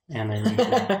you, and then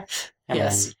then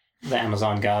the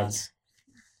Amazon gods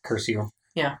curse you.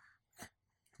 Yeah.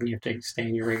 And you have to stay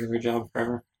in your regular job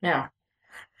forever. Yeah.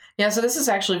 Yeah, so this is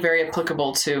actually very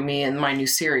applicable to me and my new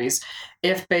series.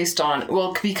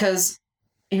 Because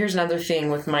here's another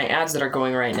thing with my ads that are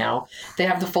going right now. They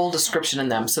have the full description in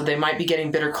them. So they might be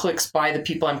getting better clicks by the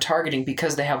people I'm targeting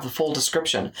because they have the full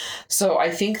description. So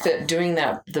I think that doing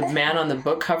that, the man on the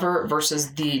book cover versus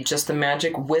just the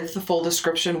magic with the full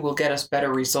description will get us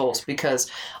better results because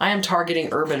I am targeting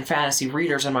urban fantasy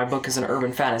readers and my book is an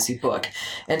urban fantasy book.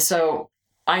 And so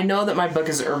I know that my book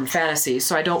is urban fantasy,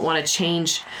 so I don't want to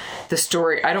change the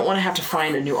story. I don't want to have to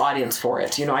find a new audience for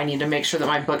it. I need to make sure that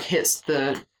my book hits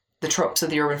the tropes that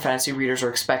the urban fantasy readers are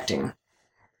expecting.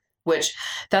 Which,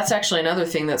 that's actually another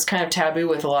thing that's kind of taboo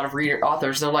with a lot of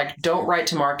authors. They're like, don't write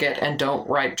to market and don't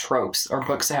write tropes or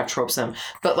books that have tropes in them.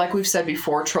 But like we've said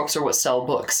before, tropes are what sell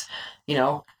books.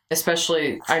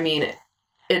 Especially, I mean,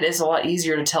 it is a lot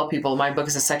easier to tell people my book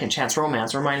is a second chance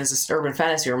romance, or mine is a urban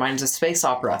fantasy, or mine is a space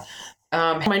opera.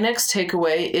 My next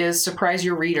takeaway is surprise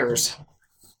your readers.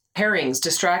 Herrings,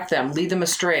 distract them, lead them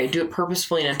astray, do it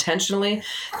purposefully and intentionally.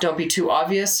 Don't be too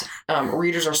obvious.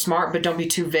 Readers are smart, but don't be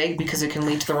too vague because it can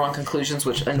lead to the wrong conclusions,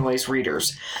 which annoys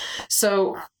readers.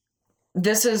 So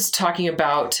this is talking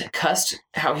about Cust,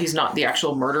 how he's not the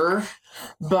actual murderer,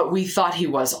 but we thought he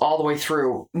was all the way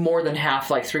through. More than half,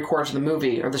 like 3/4 of the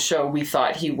movie or the show, we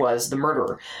thought he was the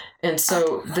murderer. And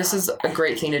so this is a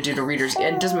great thing to do to readers.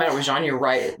 And it doesn't matter what genre you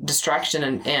write,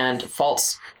 distraction and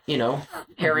false,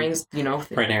 herrings,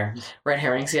 red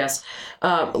herrings, yes.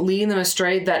 Leading them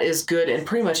astray, that is good in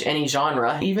pretty much any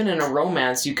genre. Even in a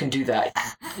romance, you can do that.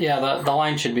 Yeah, the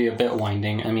line should be a bit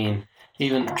winding. I mean,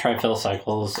 even Trifil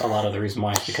Cycles, a lot of the reason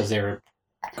why is because they were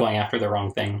going after the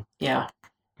wrong thing. Yeah.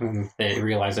 And they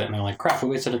realize it, and they're like, crap, we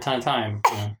wasted a ton of time.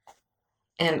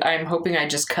 And I'm hoping I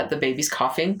just cut the baby's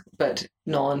coughing, but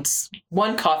Nolan's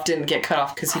one cough didn't get cut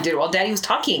off because he did it while Daddy was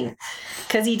talking.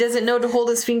 Because he doesn't know to hold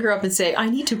his finger up and say, I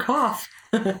need to cough.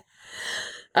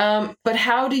 But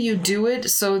how do you do it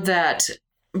so that,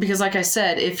 because like I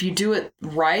said, if you do it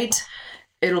right,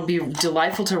 it'll be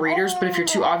delightful to readers, but if you're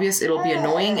too obvious, it'll be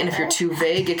annoying, and if you're too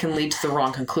vague, it can lead to the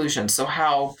wrong conclusion. So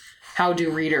how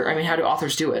do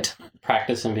authors do it?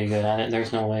 Practice and be good at it.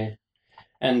 There's no way.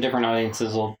 And different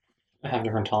audiences will have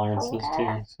different tolerances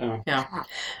too. So yeah.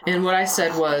 And what I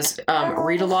said was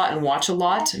read a lot and watch a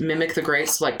lot, mimic the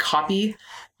greats, like copy.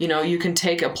 You know, you can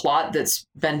take a plot that's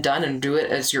been done and do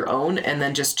it as your own, and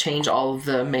then just change all of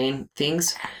the main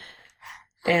things.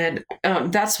 And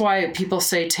that's why people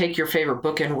say take your favorite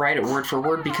book and write it word for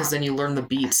word, because then you learn the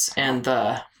beats and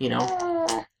the, you know,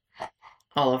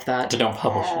 all of that. But don't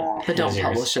publish it. But don't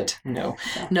publish it.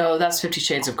 No, that's 50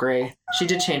 Shades of Grey. She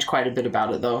did change quite a bit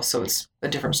about it, though, so it's a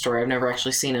different story. I've never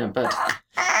actually seen it, but...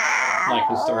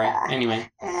 Likely story. Anyway.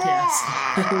 Yes,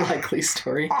 likely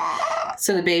story.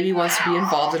 So the baby wants to be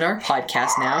involved in our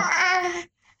podcast now.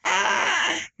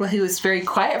 Well, he was very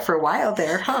quiet for a while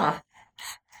there, huh?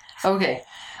 Okay.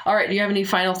 All right, do you have any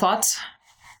final thoughts?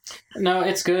 No,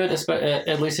 it's good,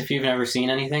 at least if you've never seen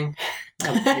anything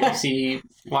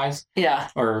BBC-wise. Yeah.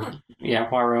 Or, yeah,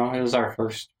 Poirot. It was our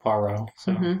first Poirot,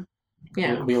 so... Mm-hmm.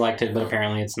 Yeah. We liked it, but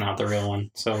apparently it's not the real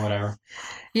one, so whatever.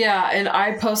 Yeah, and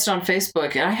I posted on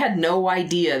Facebook, and I had no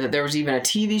idea that there was even a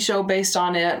TV show based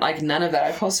on it. Like, none of that.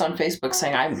 I posted on Facebook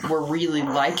saying we're really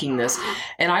liking this,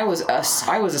 and I was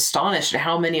astonished at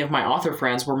how many of my author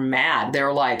friends were mad. They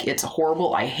were like, "It's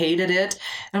horrible. I hated it."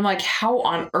 And I'm like, "How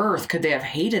on earth could they have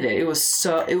hated it? It was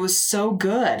so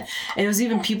good." And it was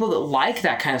even people that like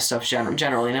that kind of stuff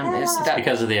generally. And it's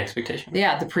because of the expectation.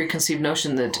 Yeah, the preconceived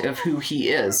notion of who he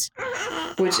is,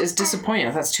 which is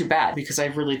disappointing. That's too bad, because I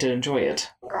really did enjoy it.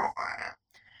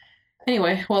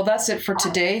 Anyway, well, that's it for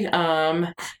today.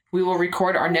 We will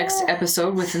record our next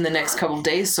episode within the next couple of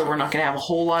days, so we're not going to have a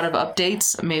whole lot of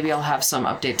updates. Maybe I'll have some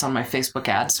updates on my Facebook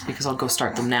ads, because I'll go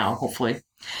start them now, hopefully.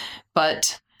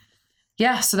 But,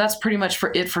 yeah, so that's pretty much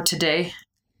it for today.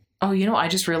 Oh, you know, I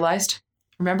just realized,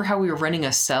 remember how we were running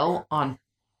a sale on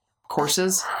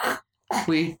courses?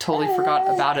 We totally forgot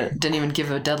about it. Didn't even give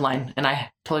a deadline, and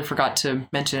I totally forgot to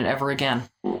mention it ever again.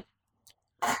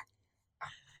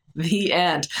 The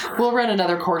end. We'll run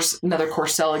another course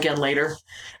sale again later,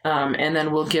 and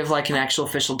then we'll give like an actual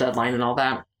official deadline and all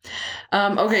that.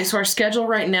 Okay, so our schedule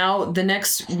right now,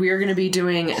 we're going to be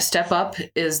doing Step Up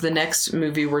is the next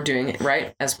movie we're doing,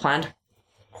 right, as planned.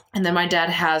 And then my dad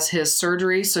has his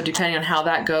surgery, so depending on how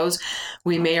that goes,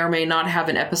 we may or may not have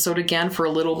an episode again for a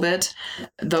little bit,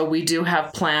 though we do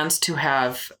have plans to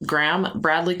have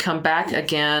Bradley come back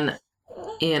again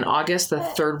in August, the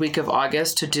third week of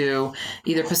August, to do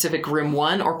either Pacific Rim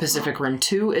 1 or Pacific Rim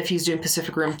 2. If he's doing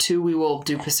Pacific Rim 2, we will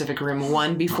do Pacific Rim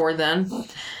 1 before then.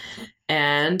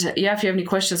 And yeah, if you have any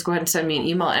questions, go ahead and send me an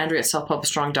email at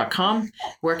andrea@selfpublishstrong.com.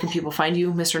 Where can people find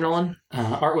you, Mr. Nolan?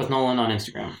 Art with Nolan on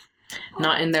Instagram.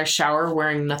 Not in their shower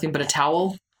wearing nothing but a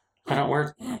towel? I don't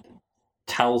wear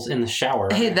towels in the shower.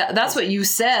 Hey, that's what you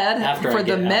said for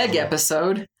the Meg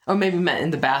episode. Oh, maybe meant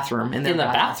in the bathroom. In the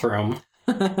bathroom?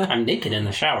 I'm naked in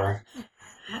the shower.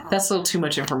 That's a little too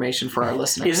much information for our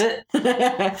listeners. Is it?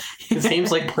 It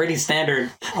seems like pretty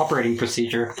standard operating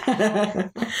procedure.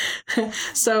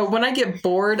 So when I get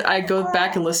bored, I go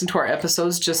back and listen to our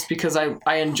episodes just because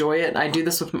I enjoy it. I do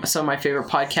this with some of my favorite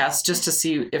podcasts just to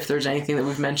see if there's anything that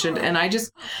we've mentioned. And I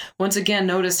just, once again,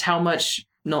 noticed how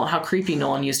creepy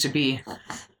Nolan used to be.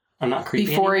 I'm not creepy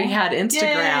before anymore? He had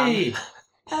Instagram. Yay!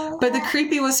 But the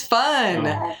creepy was fun.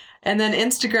 Oh. And then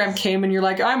Instagram came and you're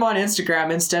like, I'm on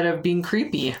Instagram instead of being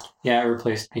creepy. Yeah, I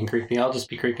replaced being creepy. I'll just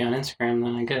be creepy on Instagram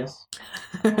then, I guess.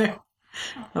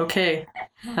 Okay.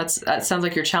 That sounds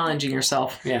like you're challenging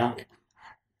yourself. Yeah.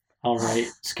 I'll write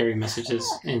scary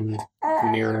messages in the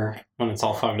mirror when it's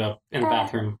all fogged up in the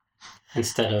bathroom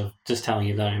instead of just telling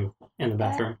you that I'm in the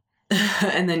bathroom.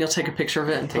 And then you'll take a picture of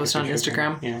it and post it on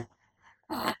Instagram. Yeah.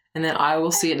 And then I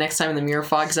will see it next time the mirror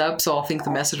fogs up, so I'll think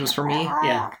the message was for me.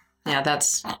 Yeah. Yeah,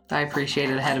 I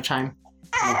appreciate it ahead of time.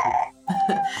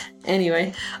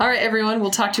 Anyway, all right, everyone.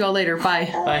 We'll talk to you all later. Bye.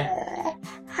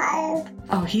 Bye.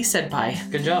 Oh, he said bye.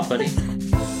 Good job, buddy.